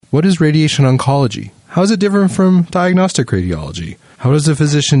What is radiation oncology? How is it different from diagnostic radiology? How does a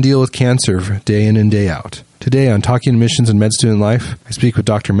physician deal with cancer day in and day out? Today on Talking Admissions and Med Student Life, I speak with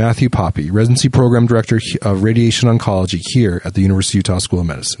Dr. Matthew Poppe, Residency Program Director of Radiation Oncology here at the University of Utah School of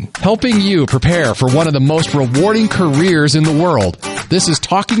Medicine. Helping you prepare for one of the most rewarding careers in the world. This is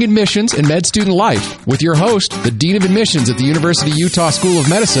Talking Admissions and Med Student Life with your host, the Dean of Admissions at the University of Utah School of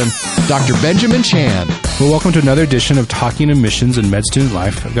Medicine, Dr. Benjamin Chan. Well, welcome to another edition of Talking Admissions and Med Student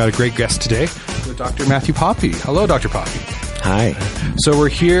Life. I've got a great guest today with Dr. Matthew Poppe. Hello, Dr. Poppe. Hi. So we're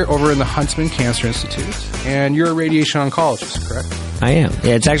here over in the Huntsman Cancer Institute, and you're a radiation oncologist, correct? I am.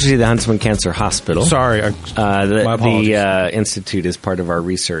 Yeah, it's actually the Huntsman Cancer Hospital. Sorry, my apologies. The institute is part of our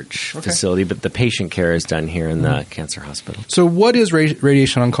research facility, but the patient care is done here in the cancer hospital. So what is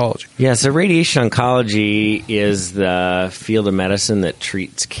radiation oncology? Yeah, so radiation oncology is the field of medicine that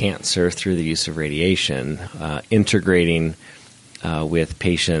treats cancer through the use of radiation, integrating with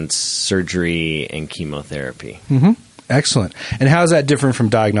patients' surgery and chemotherapy. Mm-hmm. Excellent. And how is that different from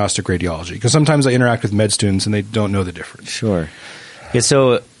diagnostic radiology? Because sometimes I interact with med students and they don't know the difference. Sure. Yeah,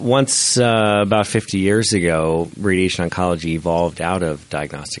 so once about 50 years ago, radiation oncology evolved out of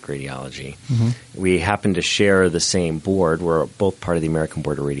diagnostic radiology. Mm-hmm. We happen to share the same board. We're both part of the American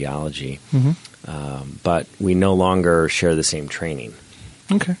Board of Radiology, but we no longer share the same training.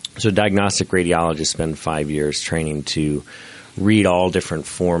 Okay. So diagnostic radiologists spend 5 years training to read all different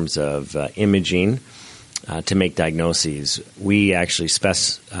forms of imaging, to make diagnoses. We actually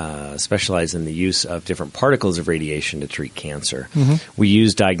specialize in the use of different particles of radiation to treat cancer. Mm-hmm. We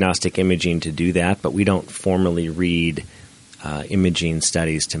use diagnostic imaging to do that, but we don't formally read imaging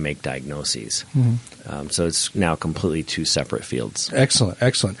studies to make diagnoses. Mm-hmm. So it's now completely two separate fields. Excellent,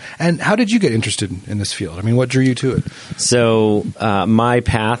 excellent. And how did you get interested in this field? I mean, what drew you to it? So my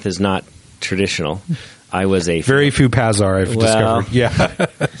path is not traditional. I was very few paths are, I've discovered. Yeah.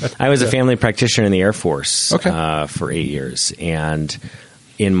 I was a family practitioner in the Air Force for 8 years. And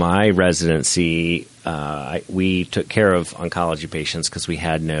in my residency, we took care of oncology patients because we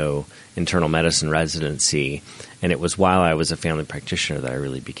had no internal medicine residency. And it was while I was a family practitioner that I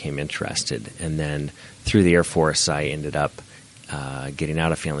really became interested. And then through the Air Force, I ended up getting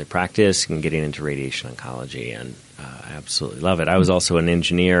out of family practice and getting into radiation oncology. And I absolutely love it. I was also an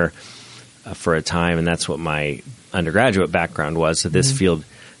engineer for a time, and that's what my undergraduate background was. So this field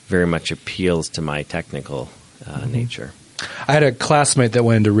very much appeals to my technical nature. I had a classmate that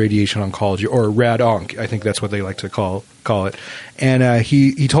went into radiation oncology, or rad-onc, I think that's what they like to call it. And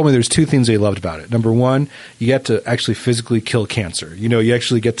he told me there's two things they loved about it. Number one, you get to actually physically kill cancer. You know, you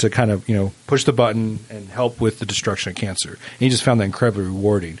actually get to kind of, push the button and help with the destruction of cancer. And he just found that incredibly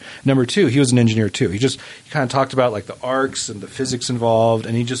rewarding. Number two, he was an engineer too. He kind of talked about like the arcs and the physics involved,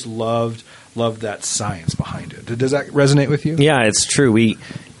 and he just loved that science behind it. Does that resonate with you? Yeah, it's true.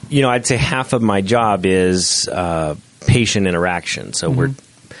 I'd say half of my job is patient interaction. So we're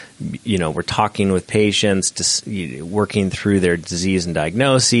talking with patients, working through their disease and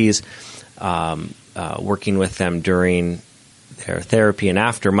diagnoses, working with them during their therapy and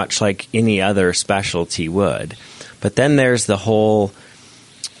after, much like any other specialty would. But then there's the whole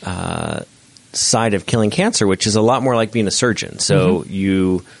side of killing cancer, which is a lot more like being a surgeon. So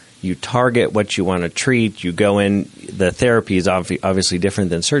you target what you want to treat. You go in. The therapy is obviously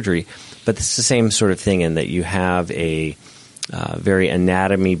different than surgery, but it's the same sort of thing in that you have a very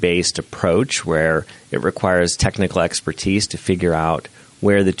anatomy-based approach where it requires technical expertise to figure out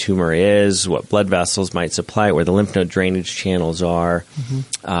where the tumor is, what blood vessels might supply it, where the lymph node drainage channels are,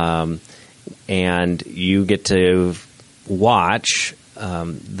 and you get to watch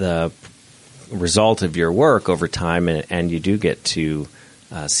the result of your work over time, and you do get to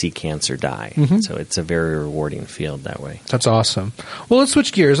see cancer die. So it's a very rewarding field that way. That's awesome. Well, let's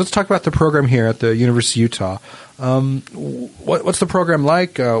switch gears. Let's talk about the program here at the University of Utah. What's the program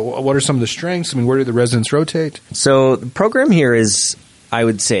like? What are some of the strengths? I mean, where do the residents rotate? So the program here is, I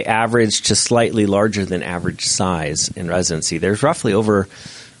would say, average to slightly larger than average size in residency. There's roughly over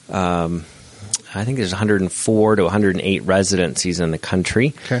I think there's 104 to 108 residencies in the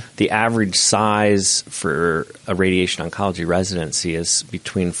country. Okay. The average size for a radiation oncology residency is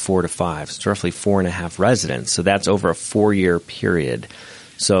between 4 to 5. So it's roughly 4.5 residents. So that's over a 4-year period.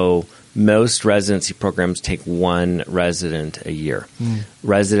 So most residency programs take one resident a year.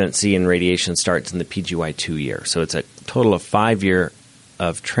 Residency in radiation starts in the PGY2 year. So it's a total of 5 years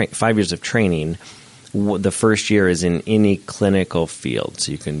of training. The first year is in any clinical field.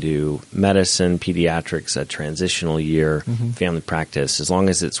 So you can do medicine, pediatrics, a transitional year, family practice. As long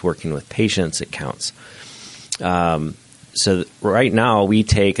as it's working with patients, it counts. So right now we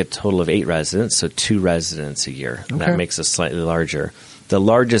take a total of 8 residents, so 2 residents a year. Okay. That makes us slightly larger. The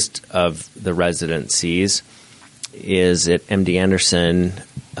largest of the residencies is at MD Anderson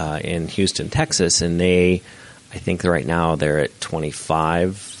in Houston, Texas, and I think right now they're at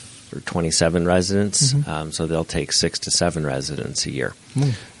 25 or 27 residents, so they'll take 6 to 7 residents a year.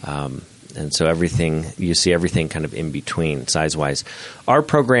 And so you see everything kind of in between size-wise. Our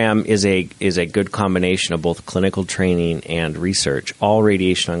program is a good combination of both clinical training and research. All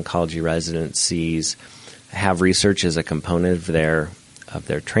radiation oncology residencies have research as a component of their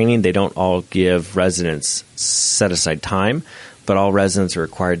training. They don't all give residents set-aside time, but all residents are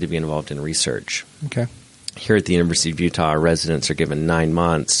required to be involved in research. Okay. Here at the University of Utah, our residents are given 9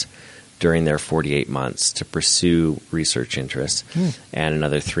 months during their 48 months to pursue research interests and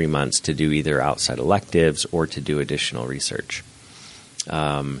another 3 months to do either outside electives or to do additional research.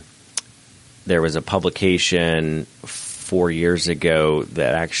 There was a publication 4 years ago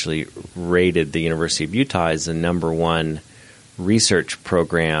that actually rated the University of Utah as the number one research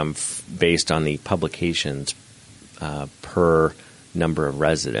program based on the publications per number of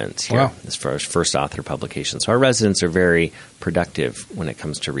residents here, as far as first author publications. So our residents are very productive when it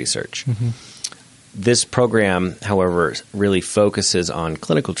comes to research. This program, however, really focuses on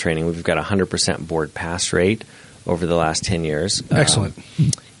clinical training. We've got a 100% board pass rate over the last 10 years. Excellent.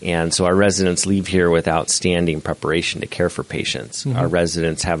 And so our residents leave here with outstanding preparation to care for patients. Our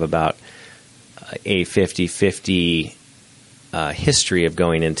residents have about a 50-50 history of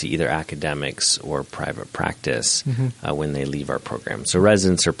going into either academics or private practice when they leave our program. So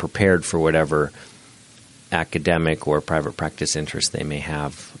residents are prepared for whatever academic or private practice interest they may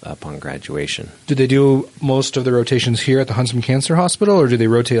have upon graduation. Do they do most of the rotations here at the Huntsman Cancer Hospital, or do they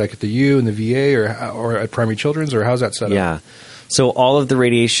rotate like at the U and the VA or at Primary Children's, or how's that set up? Yeah. So all of the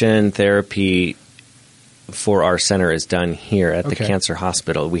radiation therapy for our center is done here at the Cancer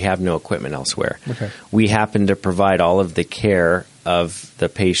Hospital. We have no equipment elsewhere. We happen to provide all of the care of the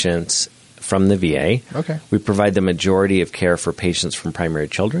patients from the VA. We provide the majority of care for patients from Primary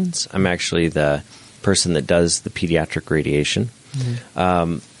Children's. I'm actually the person that does the pediatric radiation.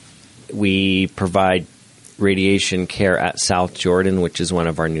 We provide radiation care at South Jordan, which is one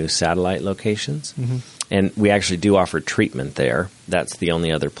of our new satellite locations. And we actually do offer treatment there. That's the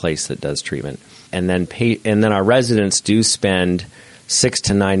only other place that does treatment. And then our residents do spend 6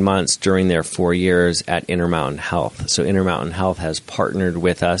 to 9 months during their 4 years at Intermountain Health. So Intermountain Health has partnered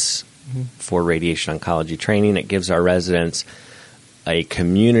with us for radiation oncology training. It gives our residents a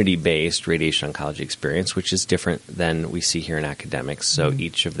community-based radiation oncology experience, which is different than we see here in academics. So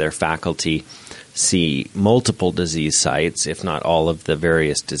each of their faculty see multiple disease sites, if not all of the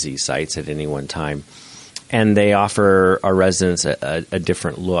various disease sites at any one time. And they offer our residents a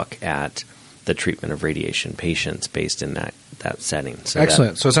different look at the treatment of radiation patients based in that setting. So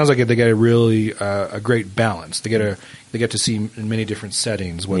excellent. So it sounds like they get a really a great balance. They get to see in many different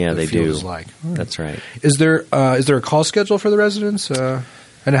settings what the field is like. Right. That's right. Is there a call schedule for the residents? And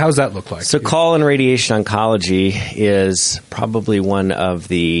how does that look like? So call in radiation oncology is probably one of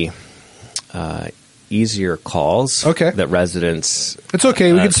the easier calls that residents it's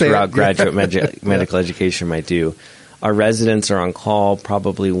okay. We can say throughout graduate medical education might do. Our residents are on call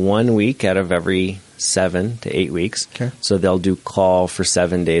probably 1 week out of every 7 to 8 weeks. So they'll do call for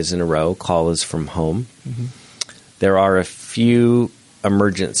 7 days in a row. Call is from home. There are a few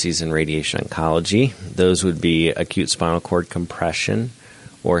emergencies in radiation oncology. Those would be acute spinal cord compression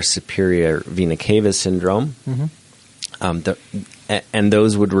or superior vena cava syndrome. And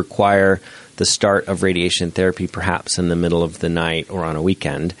those would require the start of radiation therapy perhaps in the middle of the night or on a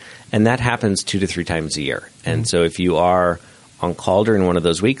weekend. And that happens 2 to 3 times a year. And so if you are on call during one of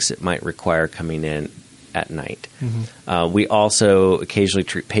those weeks, it might require coming in at night. We also occasionally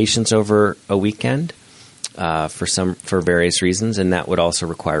treat patients over a weekend for various reasons, and that would also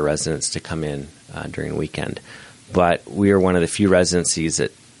require residents to come in during a weekend. But we are one of the few residencies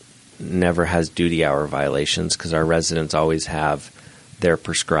that never has duty hour violations because our residents always have their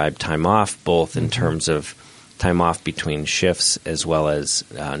prescribed time off, both in terms of time off between shifts as well as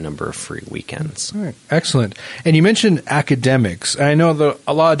a number of free weekends. All right. Excellent. And you mentioned academics. I know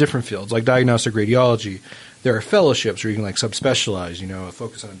a lot of different fields, like diagnostic radiology, there are fellowships where you can subspecialize,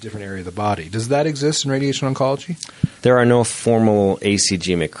 focus on a different area of the body. Does that exist in radiation oncology? There are no formal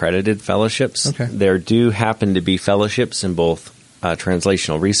ACGM accredited fellowships. There do happen to be fellowships in both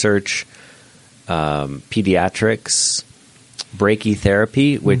translational research, pediatrics,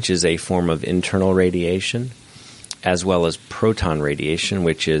 brachytherapy, which is a form of internal radiation, as well as proton radiation,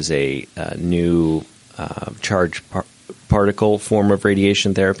 which is a new charged particle form of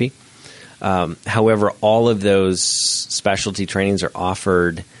radiation therapy. However, all of those specialty trainings are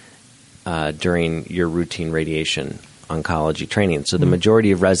offered during your routine radiation oncology training. So the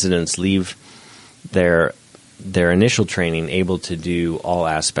majority of residents leave their initial training able to do all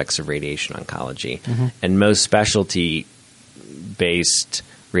aspects of radiation oncology. And most specialty-based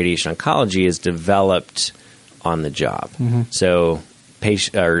radiation oncology is developed on the job. So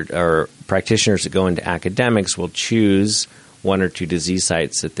or practitioners that go into academics will choose one or two disease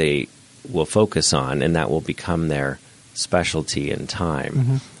sites that they will focus on, and that will become their specialty in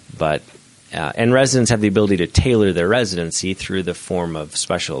time. But and residents have the ability to tailor their residency through the form of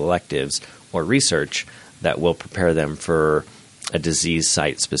special electives or research that will prepare them for a disease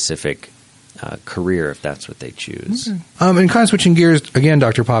site-specific career if that's what they choose. And kind of switching gears again,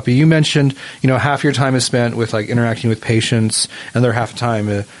 Dr. Poppe, you mentioned half your time is spent with like interacting with patients, and the other half the time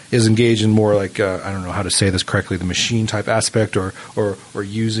is engaged in more like I don't know how to say this correctly, the machine type aspect or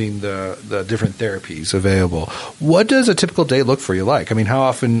using the different therapies available. What does a typical day look for you like? I mean, how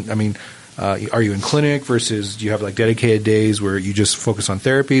often? I mean, are you in clinic versus do you have like dedicated days where you just focus on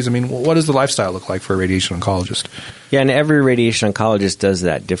therapies? I mean, what does the lifestyle look like for a radiation oncologist? Yeah, and every radiation oncologist does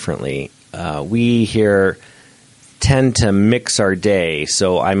that differently. We here tend to mix our day,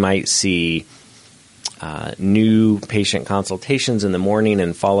 so I might see new patient consultations in the morning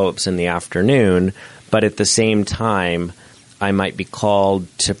and follow-ups in the afternoon, but at the same time, I might be called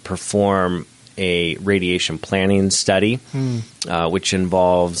to perform a radiation planning study, which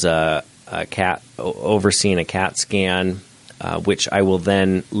involves overseeing a CAT scan, which I will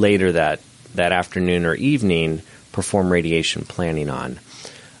then later that afternoon or evening perform radiation planning on.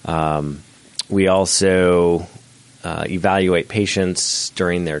 We also evaluate patients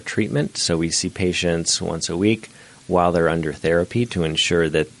during their treatment. So we see patients once a week while they're under therapy to ensure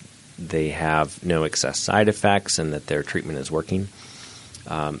that they have no excess side effects and that their treatment is working.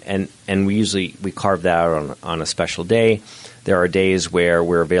 And we carve that out on a special day. There are days where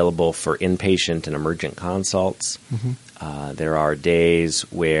we're available for inpatient and emergent consults. There are days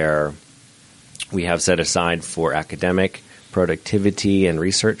where we have set aside for academic productivity and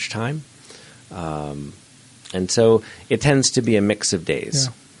research time. And so it tends to be a mix of days.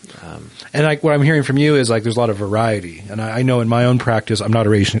 Yeah. And what I'm hearing from you is like there's a lot of variety. And I know in my own practice, I'm not a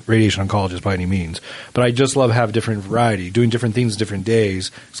radiation oncologist by any means, but I just love having different variety, doing different things different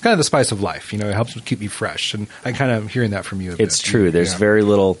days. It's kind of the spice of life. It helps keep me fresh. And I kind of hearing that from you a bit. It's true. There's very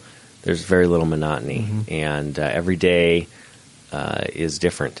little monotony. And every day is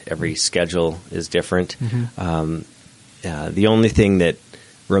different. Every schedule is different. The only thing that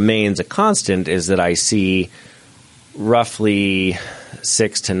remains a constant is that I see roughly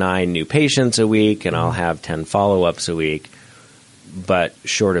 6 to 9 new patients a week, and I'll have 10 follow-ups a week. But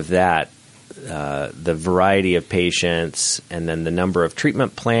short of that, the variety of patients and then the number of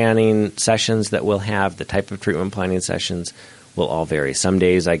treatment planning sessions that we'll have, the type of treatment planning sessions will all vary. Some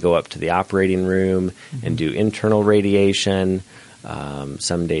days I go up to the operating room and do internal radiation.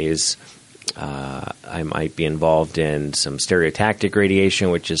 Some days I might be involved in some stereotactic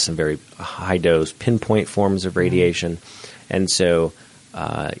radiation, which is some very high-dose pinpoint forms of radiation. And so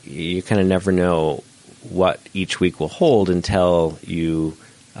you kind of never know what each week will hold until you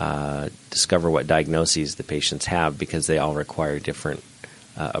discover what diagnoses the patients have, because they all require different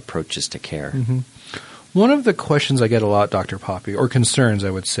approaches to care. One of the questions I get a lot, Dr. Poppe, or concerns, I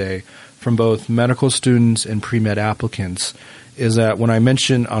would say, from both medical students and pre-med applicants is that when I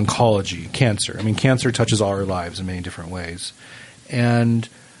mention oncology, cancer, I mean, cancer touches all our lives in many different ways. And,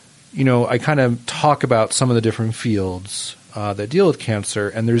 I kind of talk about some of the different fields that deal with cancer,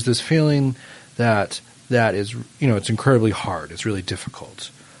 and there's this feeling that is, it's incredibly hard. It's really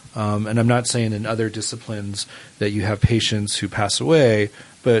difficult. And I'm not saying in other disciplines that you have patients who pass away,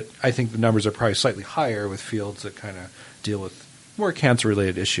 but I think the numbers are probably slightly higher with fields that kind of deal with more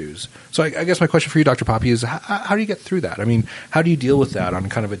cancer-related issues. So I guess my question for you, Dr. Poppe, is how do you get through that? I mean, how do you deal with that on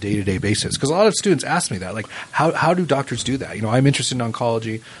kind of a day-to-day basis? Because a lot of students ask me that, like, how do doctors do that? I'm interested in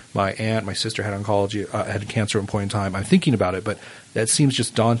oncology. My sister had oncology, had cancer at one point in time. I'm thinking about it, but that seems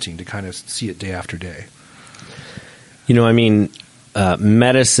just daunting to kind of see it day after day.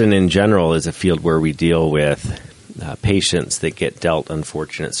 Medicine in general is a field where we deal with patients that get dealt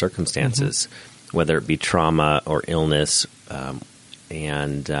unfortunate circumstances, whether it be trauma or illness,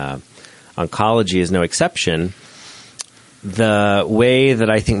 and oncology is no exception. The way that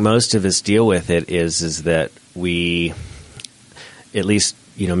I think most of us deal with it is that we, at least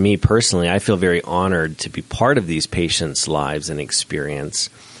me personally, I feel very honored to be part of these patients' lives and experience.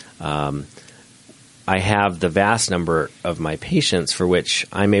 I have the vast number of my patients for which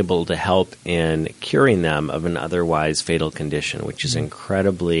I'm able to help in curing them of an otherwise fatal condition, which is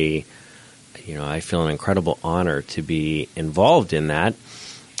incredibly, I feel an incredible honor to be involved in that.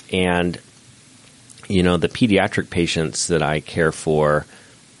 And, the pediatric patients that I care for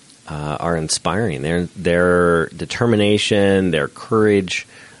are inspiring. Their determination, their courage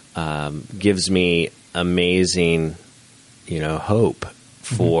gives me amazing, hope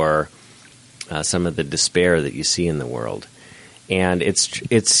for some of the despair that you see in the world. And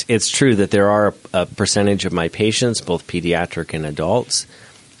it's true that there are a percentage of my patients, both pediatric and adults,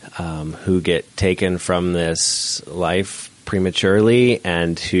 who get taken from this life prematurely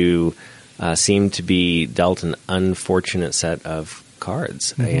and who seem to be dealt an unfortunate set of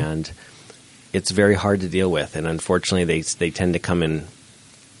cards. Mm-hmm. And it's very hard to deal with. And unfortunately, they tend to come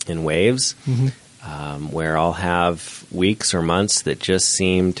in waves, where I'll have weeks or months that just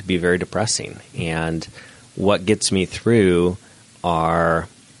seem to be very depressing. And what gets me through are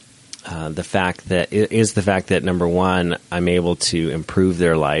the fact that number one, I'm able to improve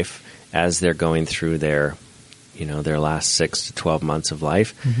their life as they're going through their last 6 to 12 months of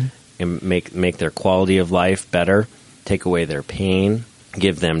life, and make their quality of life better, take away their pain,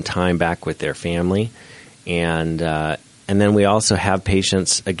 give them time back with their family, and then we also have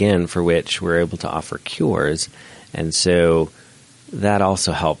patients again for which we're able to offer cures, and so that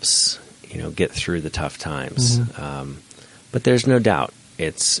also helps get through the tough times. But there's no doubt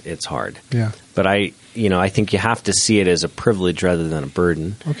it's hard. Yeah. But I think you have to see it as a privilege rather than a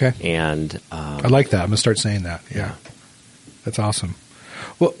burden. Okay. And I like that. I'm going to start saying that. Yeah. That's awesome.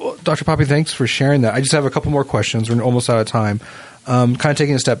 Well, Dr. Poppe, thanks for sharing that. I just have a couple more questions. We're almost out of time. Kind of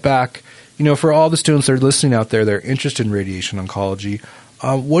taking a step back, for all the students that are listening out there, they're interested in radiation oncology.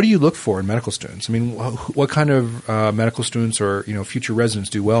 What do you look for in medical students? I mean, what kind of medical students or future residents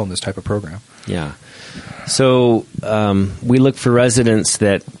do well in this type of program? Yeah. So we look for residents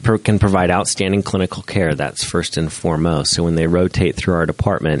that can provide outstanding clinical care. That's first and foremost. So when they rotate through our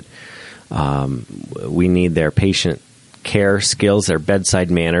department, we need their patient care skills, their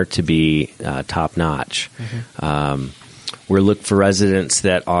bedside manner to be top-notch. We're looking for residents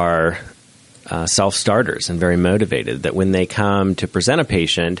that are self-starters and very motivated, that when they come to present a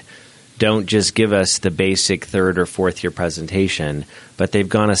patient, don't just give us the basic third or fourth year presentation, but they've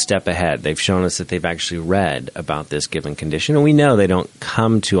gone a step ahead. They've shown us that they've actually read about this given condition. And we know they don't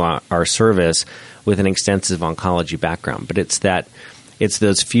come to our service with an extensive oncology background, but it's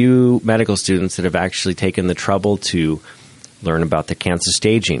those few medical students that have actually taken the trouble to learn about the cancer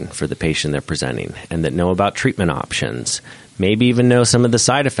staging for the patient they're presenting, and that know about treatment options, maybe even know some of the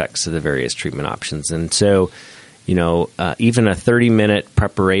side effects of the various treatment options. And so, even a 30-minute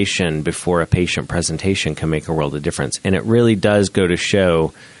preparation before a patient presentation can make a world of difference. And it really does go to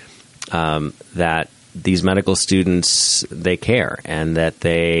show that these medical students, they care, and that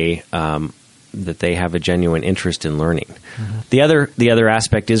they have a genuine interest in learning. The other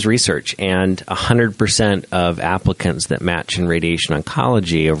aspect is research, and 100% of applicants that match in radiation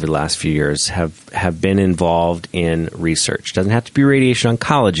oncology over the last few years have been involved in research. Doesn't have to be radiation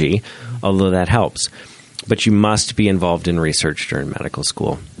oncology, although that helps. But you must be involved in research during medical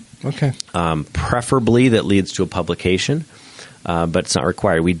school. Okay. Preferably that leads to a publication, but it's not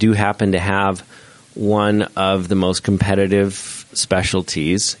required. We do happen to have one of the most competitive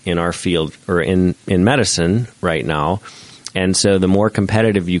specialties in our field, or in medicine right now. And so the more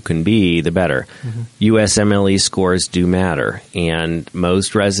competitive you can be, the better. USMLE scores do matter. And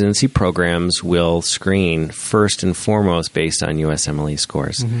most residency programs will screen first and foremost based on USMLE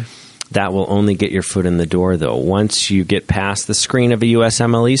scores. That will only get your foot in the door, though. Once you get past the screen of a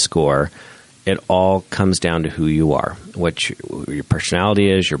USMLE score, it all comes down to who you are, what your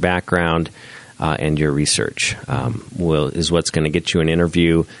personality is, your background, and your research is what's going to get you an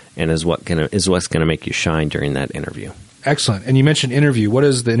interview, and is what's going to make you shine during that interview. Excellent. And you mentioned interview. What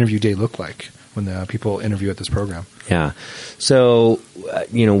does the interview day look like when the people interview at this program? Yeah. So,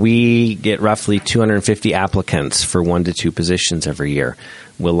 we get roughly 250 applicants for 1 to 2 positions every year.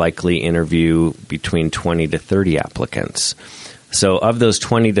 We'll likely interview between 20 to 30 applicants. So of those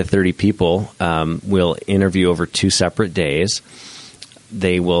 20 to 30 people, we'll interview over 2 separate days.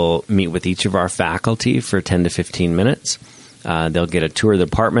 They will meet with each of our faculty for 10 to 15 minutes. They'll get a tour of the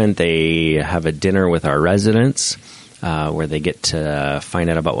department. They have a dinner with our residents where they get to find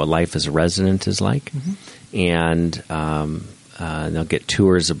out about what life as a resident is like. And they'll get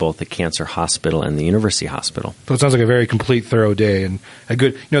tours of both the cancer hospital and the university hospital. So it sounds like a very complete, thorough day, and a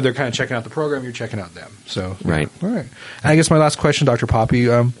good, they're kind of checking out the program, you're checking out them. So, right. All right. And I guess my last question, Dr. Poppe,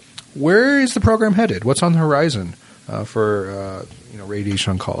 where is the program headed? What's on the horizon for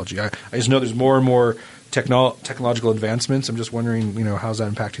radiation oncology? I just know there's more and more technological advancements. I'm just wondering, how's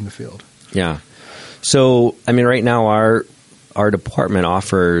that impacting the field? Yeah. So, right now our department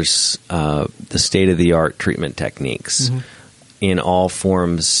offers the state-of-the-art treatment techniques. in all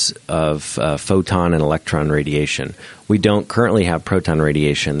forms of photon and electron radiation. We don't currently have proton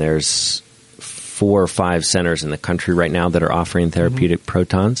radiation. There's 4 or 5 centers in the country right now that are offering therapeutic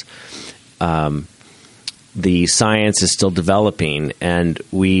protons. The science is still developing, and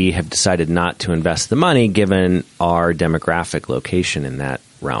we have decided not to invest the money given our demographic location in that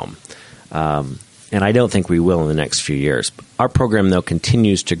realm. And I don't think we will in the next few years. Our program, though,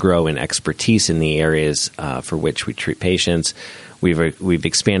 continues to grow in expertise in the areas for which we treat patients. We've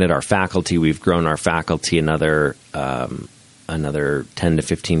expanded our faculty. We've grown our faculty another 10 to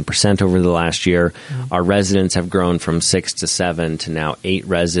 15% over the last year. Mm-hmm. Our residents have grown from 6 to 7 to now 8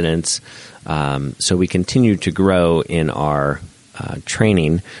 residents. So we continue to grow in our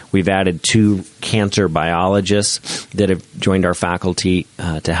training. We've added 2 cancer biologists that have joined our faculty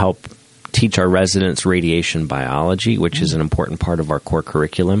to help teach our residents radiation biology, which is an important part of our core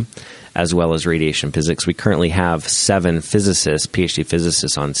curriculum, as well as radiation physics. We currently have 7 physicists, PhD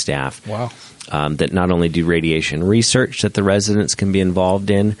physicists on staff. Wow. That not only do radiation research that the residents can be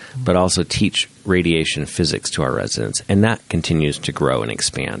involved in, but also teach radiation physics to our residents. And that continues to grow and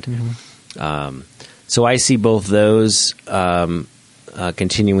expand. Mm-hmm. So I see both those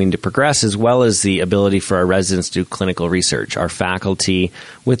continuing to progress, as well as the ability for our residents to do clinical research. Our faculty,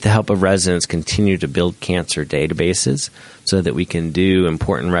 with the help of residents, continue to build cancer databases so that we can do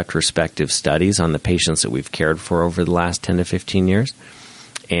important retrospective studies on the patients that we've cared for over the last 10 to 15 years.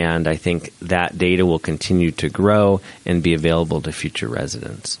 And I think that data will continue to grow and be available to future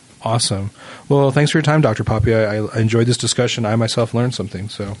residents. Awesome. Well, thanks for your time, Dr. Poppe. I enjoyed this discussion. I myself learned something.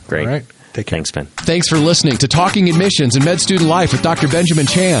 So, great. All right. Take care. Thanks, Ben. Thanks for listening to Talking Admissions and Med Student Life with Dr. Benjamin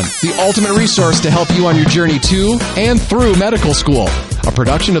Chan, the ultimate resource to help you on your journey to and through medical school. A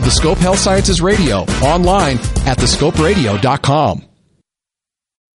production of the Scope Health Sciences Radio, online at thescoperadio.com.